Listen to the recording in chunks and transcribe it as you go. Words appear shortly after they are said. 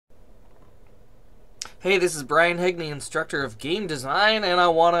Hey, this is Brian Hegney, instructor of game design, and I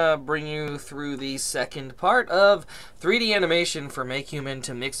want to bring you through the second part of 3D animation for MakeHuman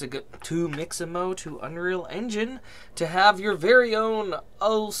to Mixamo to Unreal Engine to have your very own,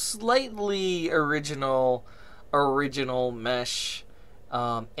 slightly original mesh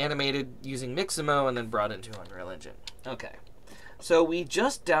animated using Mixamo and then brought into Unreal Engine. Okay, so we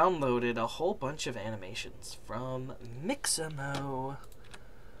just downloaded a whole bunch of animations from Mixamo.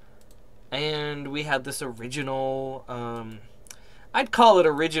 And we had this original, I'd call it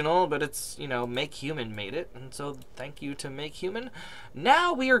original, but it's, MakeHuman made it. And so thank you to MakeHuman.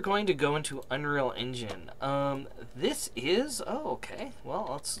 Now we are going to go into Unreal Engine. This is, okay. Well,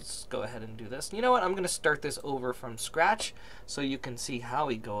 let's go ahead and do this. You know what? I'm going to start this over from scratch so you can see how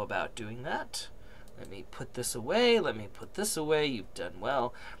we go about doing that. Let me put this away. Let me put this away. You've done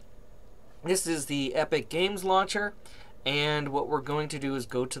well. This is the Epic Games Launcher. And what we're going to do is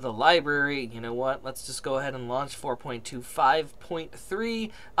go to the library. You know what? Let's just go ahead and launch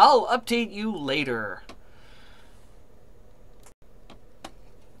 4.25.3. I'll update you later.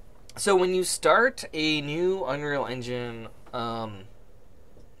 So when you start a new Unreal Engine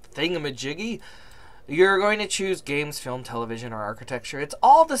thingamajiggy, you're going to choose games, film, television, or architecture. It's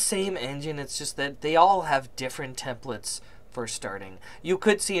all the same engine. It's just that they all have different templates for starting. You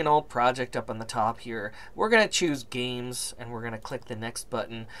could see an old project up on the top here. We're going to choose games and we're going to click the next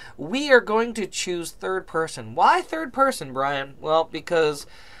button. We are going to choose third person. Why third person, Brian? Well, because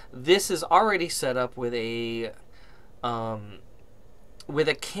this is already set up with a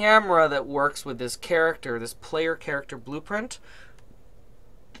camera that works with this character, this player character blueprint,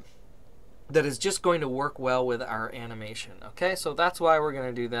 that is just going to work well with our animation. Okay, so that's why we're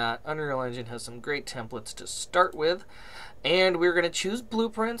going to do that. Unreal Engine has some great templates to start with. And we're going to choose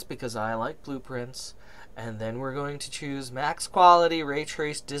blueprints because I like blueprints. And then we're going to choose max quality, ray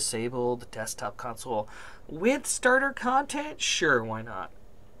trace disabled, desktop console. With starter content? Sure, why not?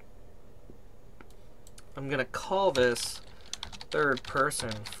 I'm going to call this third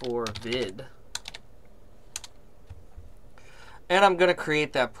person for vid. And I'm going to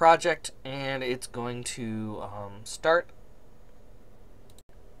create that project, and it's going to start.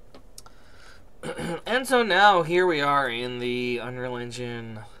 And so now here we are in the Unreal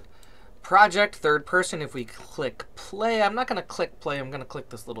Engine project, third person. If we click play, I'm not going to click play, I'm going to click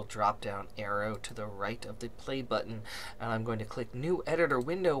this little drop down arrow to the right of the play button, and I'm going to click new editor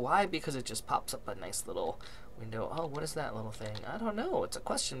window. Why? Because it just pops up a nice little window. Oh, what is that little thing? I don't know. It's a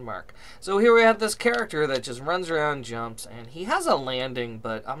question mark. So here we have this character that just runs around, jumps, and he has a landing,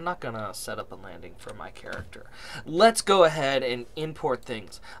 but I'm not going to set up a landing for my character. Let's go ahead and import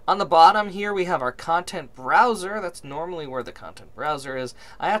things. On the bottom here, we have our content browser. That's normally where the content browser is.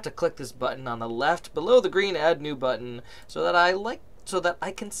 I have to click this button on the left below the green add new button so that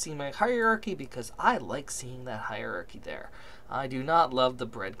I can see my hierarchy, because I like seeing that hierarchy there. I do not love the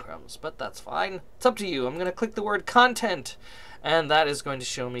breadcrumbs, but that's fine. It's up to you. I'm going to click the word content, and that is going to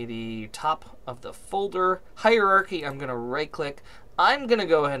show me the top of the folder hierarchy. I'm going to right click. I'm going to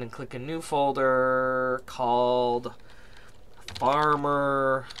go ahead and click a new folder called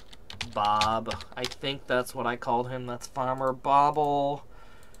Farmer Bob. I think that's what I called him. That's Farmer Bobble.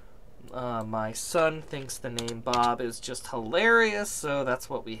 My son thinks the name Bob is just hilarious, so that's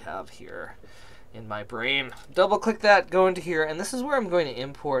what we have here in my brain. Double click that, go into here, and this is where I'm going to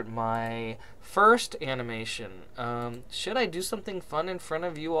import my first animation. Should I do something fun in front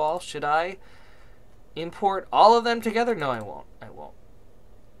of you all? Should I import all of them together? No, I won't. I won't.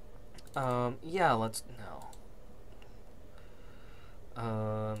 Yeah, let's, no.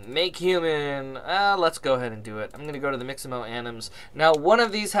 MakeHuman, let's go ahead and do it. I'm going to go to the Mixamo anims. Now, one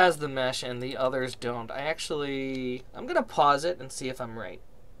of these has the mesh and the others don't. I'm going to pause it and see if I'm right.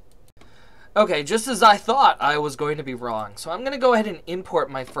 Okay, just as I thought, I was going to be wrong. So I'm going to go ahead and import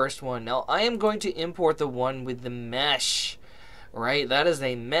my first one. Now, I am going to import the one with the mesh, right? That is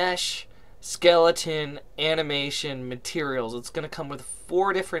a mesh, skeleton, animation, materials. It's going to come with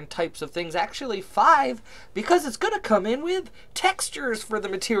 4 different types of things. Actually, 5, because it's going to come in with textures for the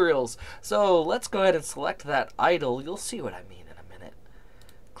materials. So let's go ahead and select that idle. You'll see what I mean in a minute.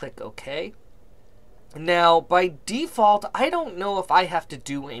 Click OK. Now, by default, I don't know if I have to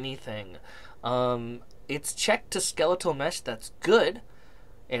do anything. It's checked to skeletal mesh. That's good.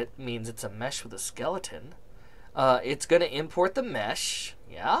 It means it's a mesh with a skeleton. It's going to import the mesh.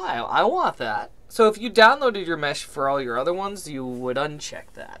 Yeah, I want that. So if you downloaded your mesh for all your other ones, you would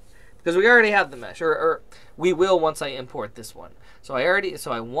uncheck that, because we already have the mesh, or we will once I import this one. So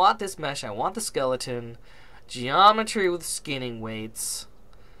I want this mesh. I want the skeleton, geometry with skinning weights.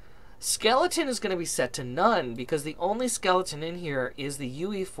 Skeleton is going to be set to none because the only skeleton in here is the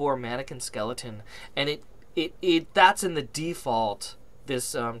UE4 mannequin skeleton, and that's in the default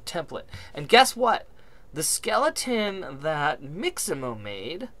this template. And guess what? The skeleton that Mixamo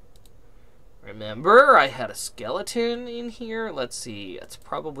made. Remember, I had a skeleton in here. Let's see. It's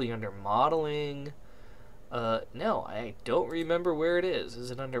probably under modeling. No, I don't remember where it is.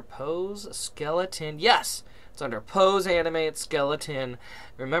 Is it under pose? Skeleton. Yes! It's under pose, animate, skeleton.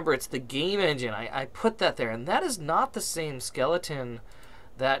 Remember, it's the game engine. I put that there. And that is not the same skeleton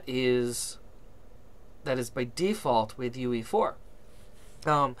that is by default with UE4.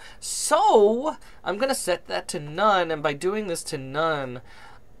 So, I'm going to set that to none. And by doing this to none,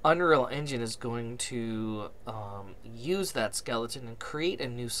 Unreal Engine is going to use that skeleton and create a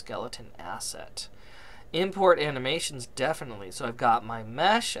new skeleton asset. Import animations, definitely. So I've got my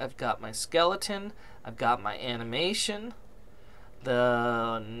mesh, I've got my skeleton, I've got my animation.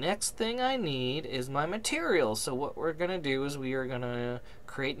 The next thing I need is my materials. So what we're going to do is we are going to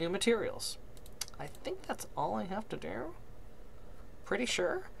create new materials. I think that's all I have to do. Pretty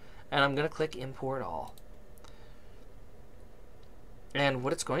sure. And I'm going to click Import All. And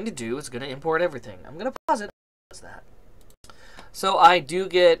what it's going to do is going to import everything. I'm going to pause it. What is that? So I do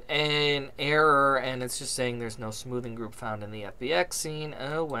get an error, and it's just saying there's no smoothing group found in the FBX scene.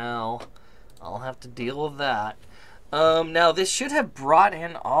 Oh well, I'll have to deal with that. Now this should have brought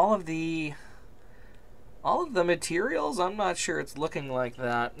in all of the materials. I'm not sure it's looking like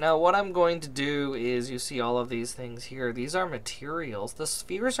that. Now what I'm going to do is, you see all of these things here. These are materials. The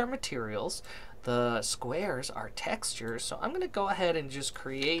spheres are materials. The squares are textures. So I'm going to go ahead and just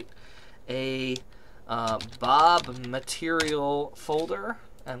create a Bob material folder,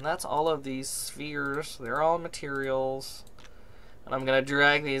 and that's all of these spheres. They're all materials, and I'm going to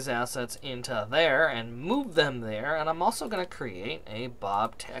drag these assets into there and move them there. And I'm also going to create a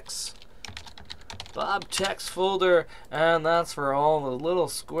Bob text folder, and that's for all the little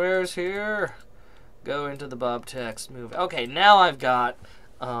squares here. Go into the Bob text, move. Okay, now I've got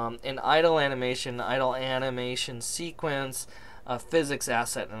an idle animation sequence, a physics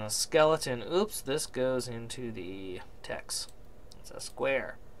asset, and a skeleton. Oops, this goes into the text. It's a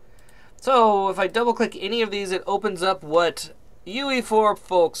square. So if I double click any of these, it opens up what UE4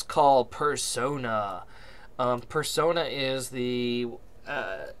 folks call persona. Persona is the,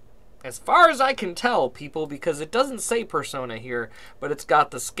 as far as I can tell, people, because it doesn't say persona here, but it's got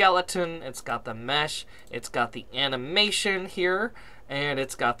the skeleton, it's got the mesh, it's got the animation here, and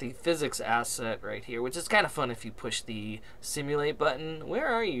it's got the physics asset right here, which is kind of fun if you push the simulate button. Where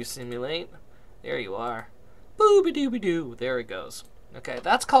are you, simulate? There you are. Booby-dooby-doo. There it goes. Okay,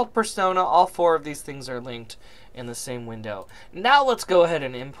 that's called persona. All four of these things are linked in the same window. Now let's go ahead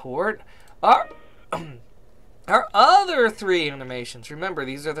and import our other three animations. Remember,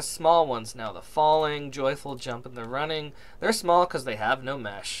 these are the small ones now. The falling, joyful jump, and the running. They're small because they have no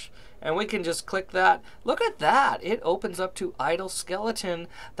mesh. And we can just click that. Look at that. It opens up to idle skeleton.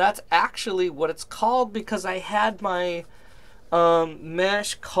 That's actually what it's called because I had my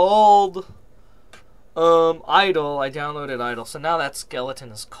mesh called idle. I downloaded idle. So now that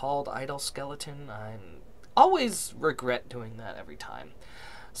skeleton is called idle skeleton. I always regret doing that every time.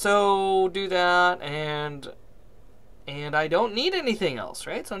 So do that, and I don't need anything else,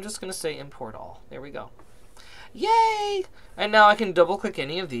 right? So I'm just going to say import all. There we go. Yay! And now I can double click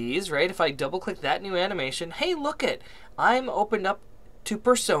any of these, right? If I double click that new animation, hey, look it! I'm opened up to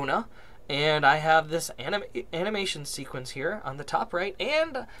persona, and I have this animation sequence here on the top right,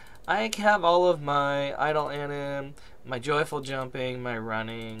 and I have all of my idle anim, my joyful jumping, my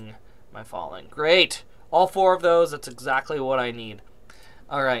running, my falling. Great! All four of those, that's exactly what I need.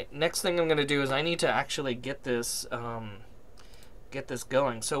 Alright, next thing I'm going to do is I need to actually get this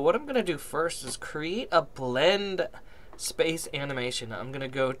going. So what I'm going to do first is create a blend space animation. I'm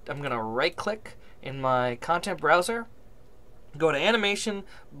going to right click in my content browser, go to animation,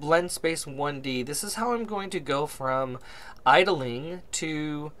 blend space 1D. This is how I'm going to go from idling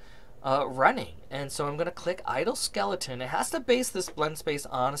to running. And so I'm going to click idle skeleton. It has to base this blend space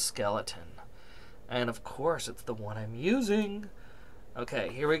on a skeleton. And of course it's the one I'm using.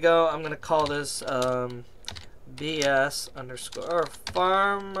 Okay, here we go. I'm going to call this BS underscore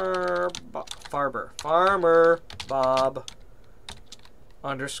farmer Bob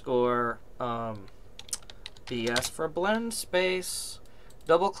underscore BS for blend space.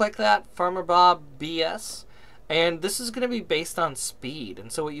 Double click that, Farmer Bob BS. And this is going to be based on speed.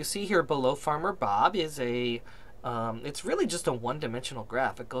 And so what you see here below Farmer Bob is a, it's really just a one-dimensional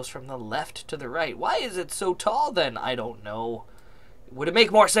graph. It goes from the left to the right. Why is it so tall then? I don't know. Would it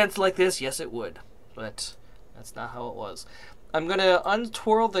make more sense like this? Yes, it would. But that's not how it was. I'm going to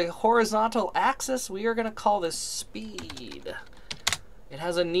untwirl the horizontal axis. We are going to call this speed. It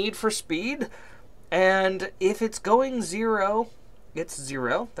has a need for speed. And if it's going 0, it's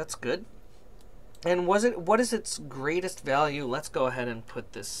 0. That's good. And what is its greatest value? Let's go ahead and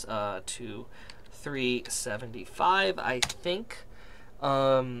put this to 375, I think.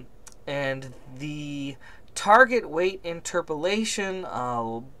 And the target weight interpolation,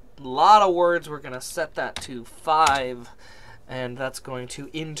 a lot of words, we're going to set that to 5. And that's going to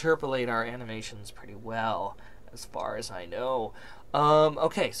interpolate our animations pretty well, as far as I know.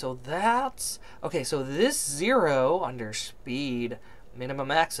 Okay, so this 0 under speed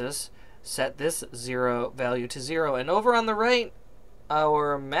minimum axis, set this 0 value to 0. And over on the right,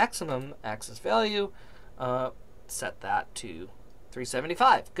 our maximum axis value, set that to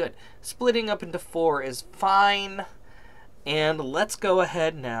 375. Good. Splitting up into 4 is fine. And let's go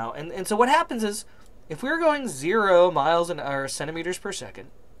ahead now. And so what happens is, if we're going 0 miles or centimeters per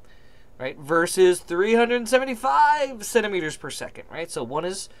second, right, versus 375 centimeters per second, right? So one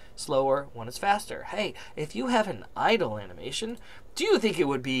is slower, one is faster. Hey, if you have an idle animation, do you think it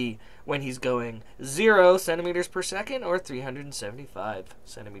would be when he's going 0 centimeters per second or 375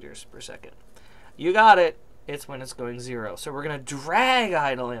 centimeters per second? You got it. It's when it's going 0. So we're going to drag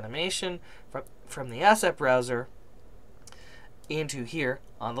idle animation from the asset browser into here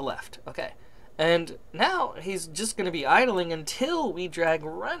on the left. Okay. And now he's just going to be idling until we drag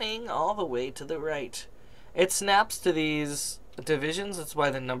running all the way to the right. It snaps to these divisions. That's why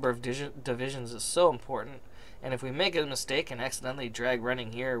the number of divisions is so important. And if we make a mistake and accidentally drag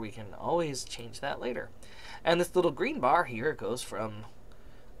running here, we can always change that later. And this little green bar here goes from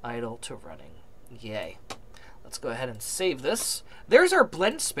idle to running. Yay. Let's go ahead and save this. There's our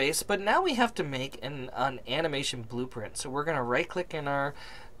blend space, but now we have to make an animation blueprint. So we're going to right-click in our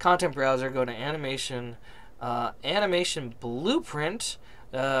content browser, go to animation, animation blueprint.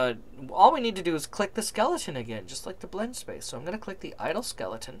 All we need to do is click the skeleton again, just like the blend space. So I'm going to click the idle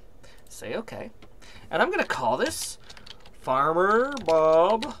skeleton, say OK, and I'm going to call this Farmer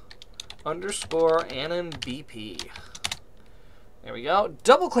Bob _ anim BP. There we go.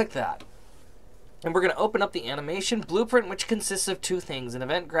 Double click that. And we're going to open up the animation blueprint, which consists of 2 things, an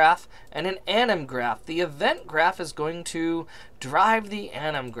event graph and an anim graph. The event graph is going to drive the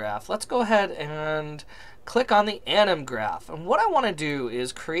anim graph. Let's go ahead and click on the anim graph. And what I want to do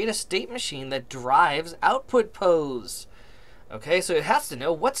is create a state machine that drives output pose. Okay, so it has to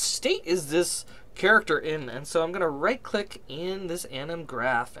know what state is this character in. And so I'm going to right-click in this anim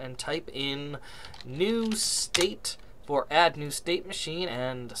graph and type in new state for add new state machine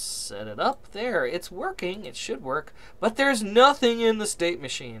and set it up. There, it's working. It should work, but there's nothing in the state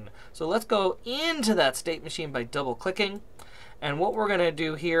machine. So let's go into that state machine by double clicking. And what we're going to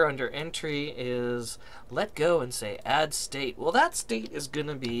do here under entry is let go and say add state. Well, that state is going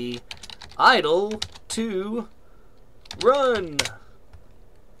to be idle to run.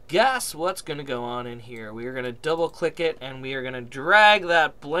 Guess what's going to go on in here? We are going to double click it and we are going to drag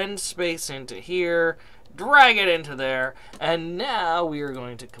that blend space into here, drag it into there, and now we are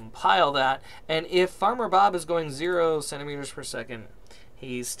going to compile that. And if Farmer Bob is going 0 centimeters per second,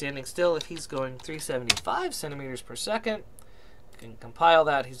 he's standing still. If he's going 375 centimeters per second, you can compile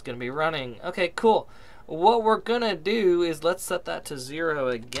that. He's going to be running. Okay, cool. What we're going to do is let's set that to 0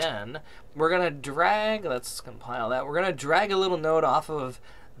 again. We're going to drag, let's compile that. We're going to drag a little node off of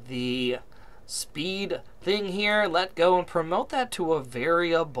the speed thing here, let go, and promote that to a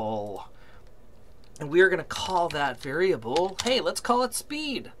variable. And we are going to call that variable, hey, let's call it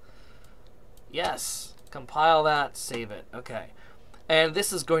speed. Yes, compile that, save it. Okay. And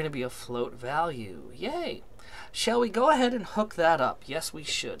this is going to be a float value. Yay. Shall we go ahead and hook that up? Yes, we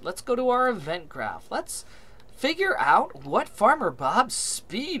should. Let's go to our event graph. Let's figure out what Farmer Bob's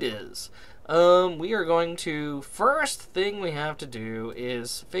speed is. We are going to, first thing we have to do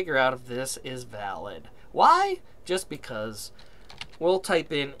is figure out if this is valid. Why? Just because. We'll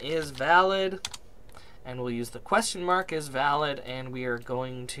type in is valid, and we'll use the question mark is valid, and we are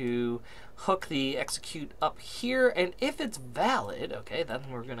going to hook the execute up here. And if it's valid, okay, then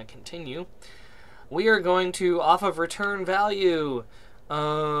we're going to continue. We are going to, off of return value,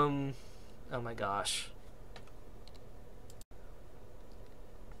 oh my gosh.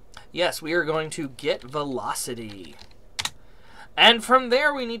 Yes, we are going to get velocity. And from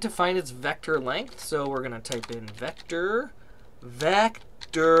there, we need to find its vector length. So we're going to type in vector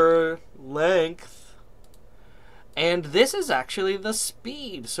length. And this is actually the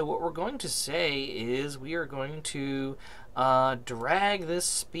speed. So what we're going to say is we are going to drag this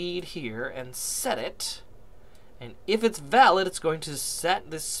speed here and set it. And if it's valid, it's going to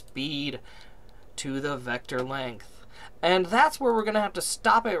set the speed to the vector length. And that's where we're going to have to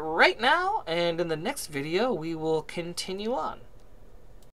stop it right now, and in the next video we will continue on.